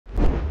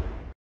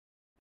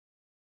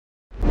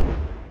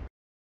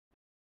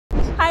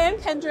Hi, I'm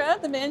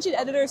Kendra, the Managing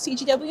Editor of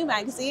CGW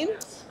Magazine.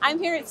 I'm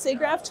here at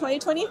SIGGRAPH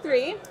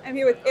 2023. I'm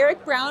here with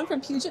Eric Brown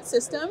from Puget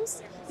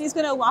Systems. He's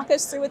going to walk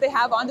us through what they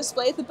have on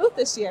display at the booth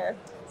this year.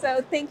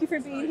 So thank you for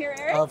being here,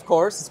 Eric. Of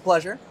course, it's a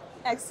pleasure.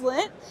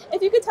 Excellent.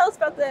 If you could tell us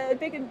about the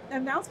big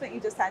announcement you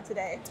just had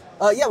today.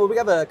 Yeah, well, we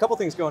have a couple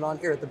things going on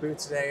here at the booth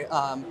today.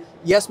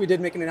 Yes, we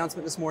did make an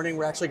announcement this morning.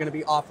 We're actually going to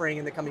be offering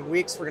in the coming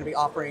weeks, we're going to be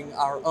offering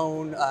our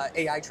own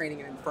AI training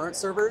and inference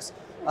servers.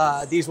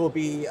 These will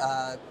be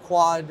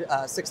quad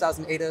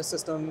 6000 ADA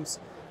systems.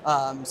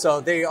 So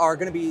they are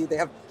going to be, they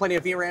have plenty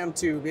of VRAM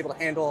to be able to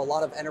handle a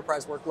lot of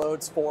enterprise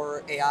workloads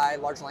for AI,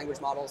 large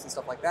language models and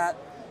stuff like that.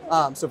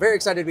 So very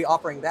excited to be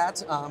offering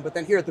that. But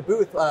then here at the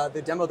booth,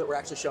 the demo that we're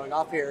actually showing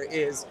off here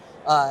is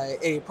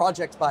a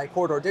project by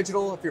Corridor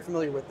Digital, if you're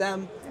familiar with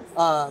them.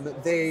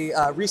 They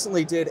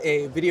recently did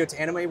a video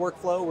to anime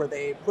workflow where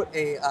they put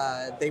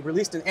they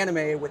released an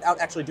anime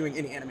without actually doing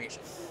any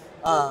animation.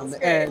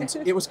 And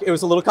it was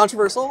a little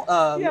controversial,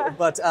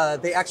 but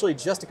they actually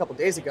just a couple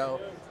days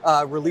ago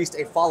released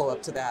a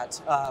follow-up to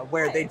that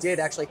where they did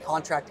actually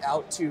contract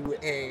out to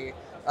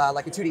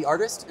like a 2D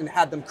artist and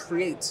had them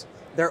create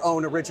their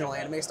own original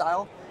anime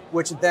style,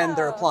 which then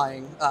they're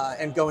applying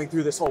and going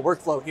through this whole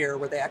workflow here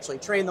where they actually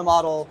train the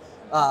model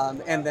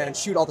and then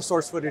shoot all the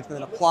source footage and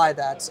then apply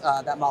that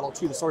that model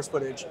to the source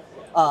footage.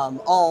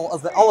 All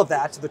of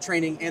that, the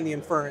training and the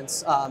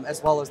inference,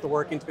 as well as the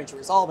work in DaVinci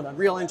Resolve and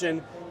Unreal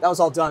Engine, that was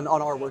all done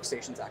on our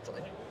workstations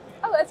actually.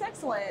 Oh, that's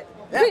excellent.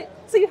 Yeah. Great.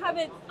 So you have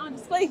it on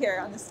display here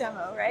on this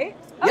demo, right?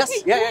 Yes,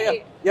 Okay,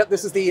 yeah. Yep,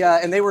 this is the,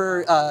 and they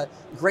were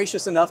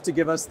gracious enough to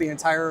give us the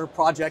entire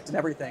project and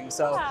everything.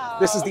 So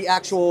this is the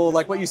actual,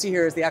 like what you see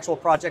here is the actual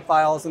project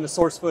files and the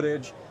source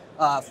footage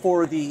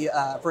for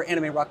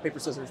Anime Rock Paper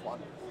Scissors 1.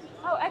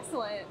 Oh,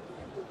 excellent.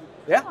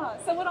 Yeah.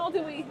 So what all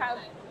do we have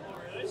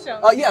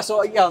shown?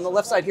 So on the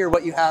left side here,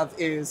 what you have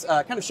is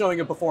kind of showing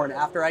a before and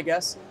after, I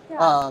guess.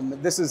 Yeah.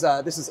 This is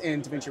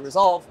in DaVinci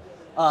Resolve.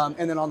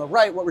 And then on the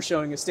right, what we're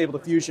showing is Stable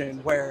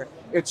Diffusion, where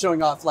it's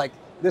showing off like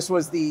this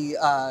was the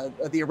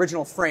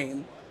original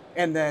frame,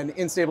 and then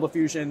in Stable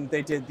Diffusion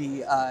they did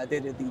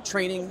the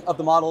training of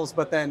the models,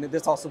 but then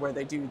this also where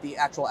they do the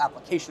actual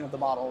application of the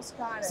models.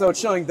 Got it. So it's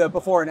showing the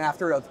before and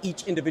after of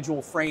each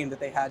individual frame that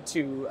they had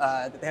to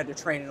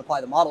train and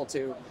apply the model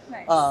to.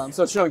 Nice.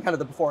 So it's showing kind of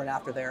the before and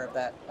after there of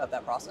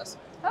that process.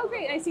 Oh,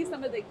 great! I see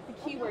some of the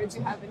keywords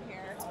you have in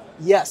here.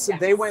 Yes,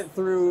 they went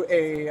through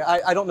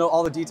I don't know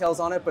all the details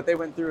on it, but they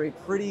went through a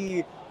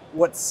pretty,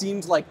 what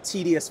seemed like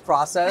tedious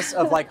process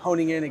of like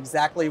honing in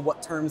exactly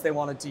what terms they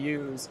wanted to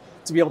use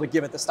to be able to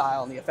give it the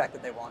style and the effect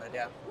that they wanted,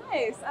 yeah.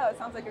 Nice. Oh, it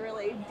sounds like a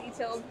really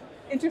detailed,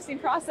 interesting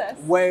process.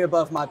 Way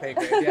above my pay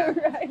grade, yeah.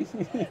 Right.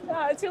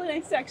 It's really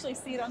nice to actually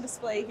see it on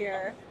display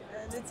here.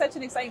 And it's such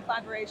an exciting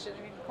collaboration.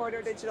 I mean,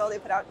 Corridor Digital, they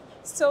put out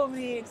so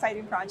many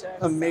exciting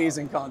projects.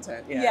 Amazing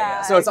content, yeah.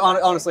 Yeah, So it's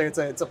honestly, it's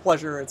a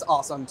pleasure. It's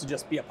awesome to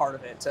just be a part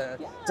of it,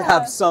 to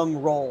have some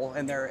role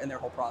in their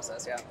whole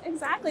process, yeah.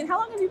 Exactly. And how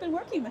long have you been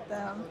working with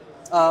them?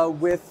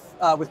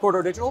 With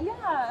Corridor Digital?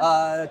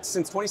 Yeah.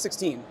 Since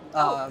 2016.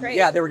 Oh, great.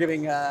 Yeah, they were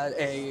giving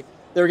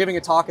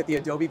a talk at the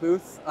Adobe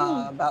booth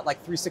about like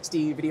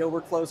 360 video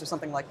workflows or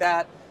something like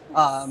that.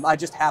 I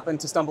just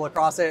happened to stumble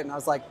across it and I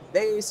was like,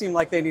 they seem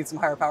like they need some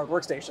higher powered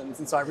workstations.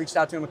 And so I reached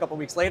out to them a couple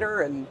weeks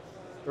later and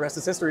the rest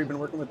is history. We've been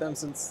working with them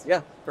since,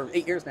 for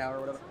 8 years now or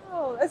whatever.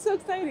 Oh, that's so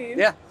exciting.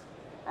 Yeah.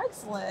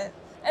 Excellent.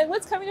 And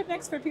what's coming up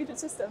next for Puget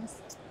Systems?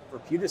 For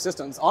Puget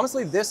Systems,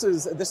 honestly, this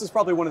is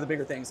probably one of the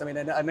bigger things. I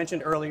mean, I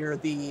mentioned earlier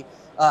the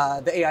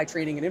AI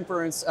training and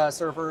inference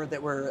server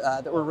that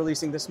we're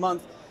releasing this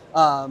month.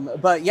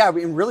 But yeah,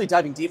 we're really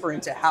diving deeper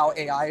into how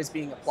AI is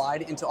being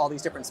applied into all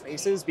these different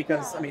spaces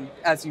because, I mean,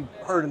 as you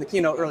heard in the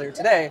keynote earlier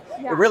today,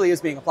 it really is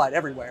being applied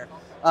everywhere.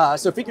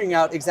 So figuring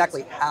out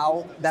exactly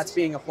how that's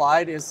being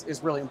applied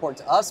is really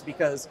important to us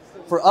because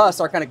for us,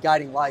 our kind of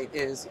guiding light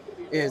is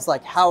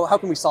like how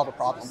can we solve a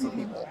problem for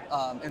people?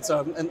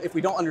 And if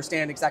we don't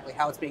understand exactly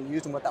how it's being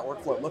used and what that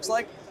workflow looks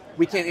like,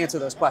 we can't answer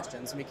those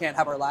questions and we can't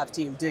have our labs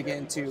team dig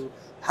into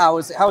how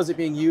is it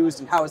being used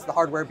and how is the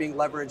hardware being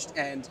leveraged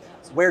and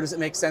where does it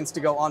make sense to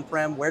go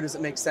on-prem, where does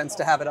it make sense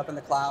to have it up in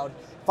the cloud,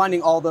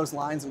 finding all those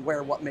lines and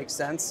what makes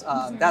sense.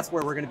 That's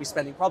where we're going to be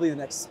spending probably the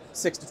next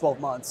 6 to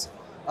 12 months,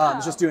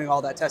 just doing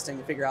all that testing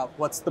to figure out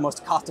what's the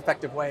most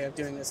cost-effective way of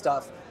doing this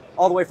stuff,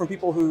 all the way from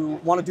people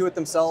who want to do it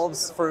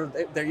themselves for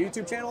their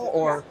YouTube channel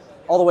or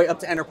all the way up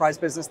to enterprise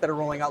business that are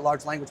rolling out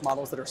large language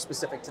models that are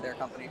specific to their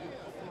company.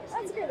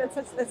 That's great.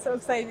 That's so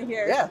exciting to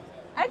hear. Yeah.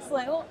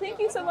 Excellent. Well, thank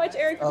you so much,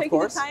 Eric, for taking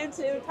the time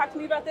to talk to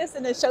me about this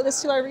and to show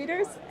this to our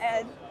readers.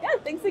 And yeah,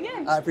 thanks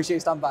again. I appreciate you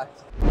stopping by.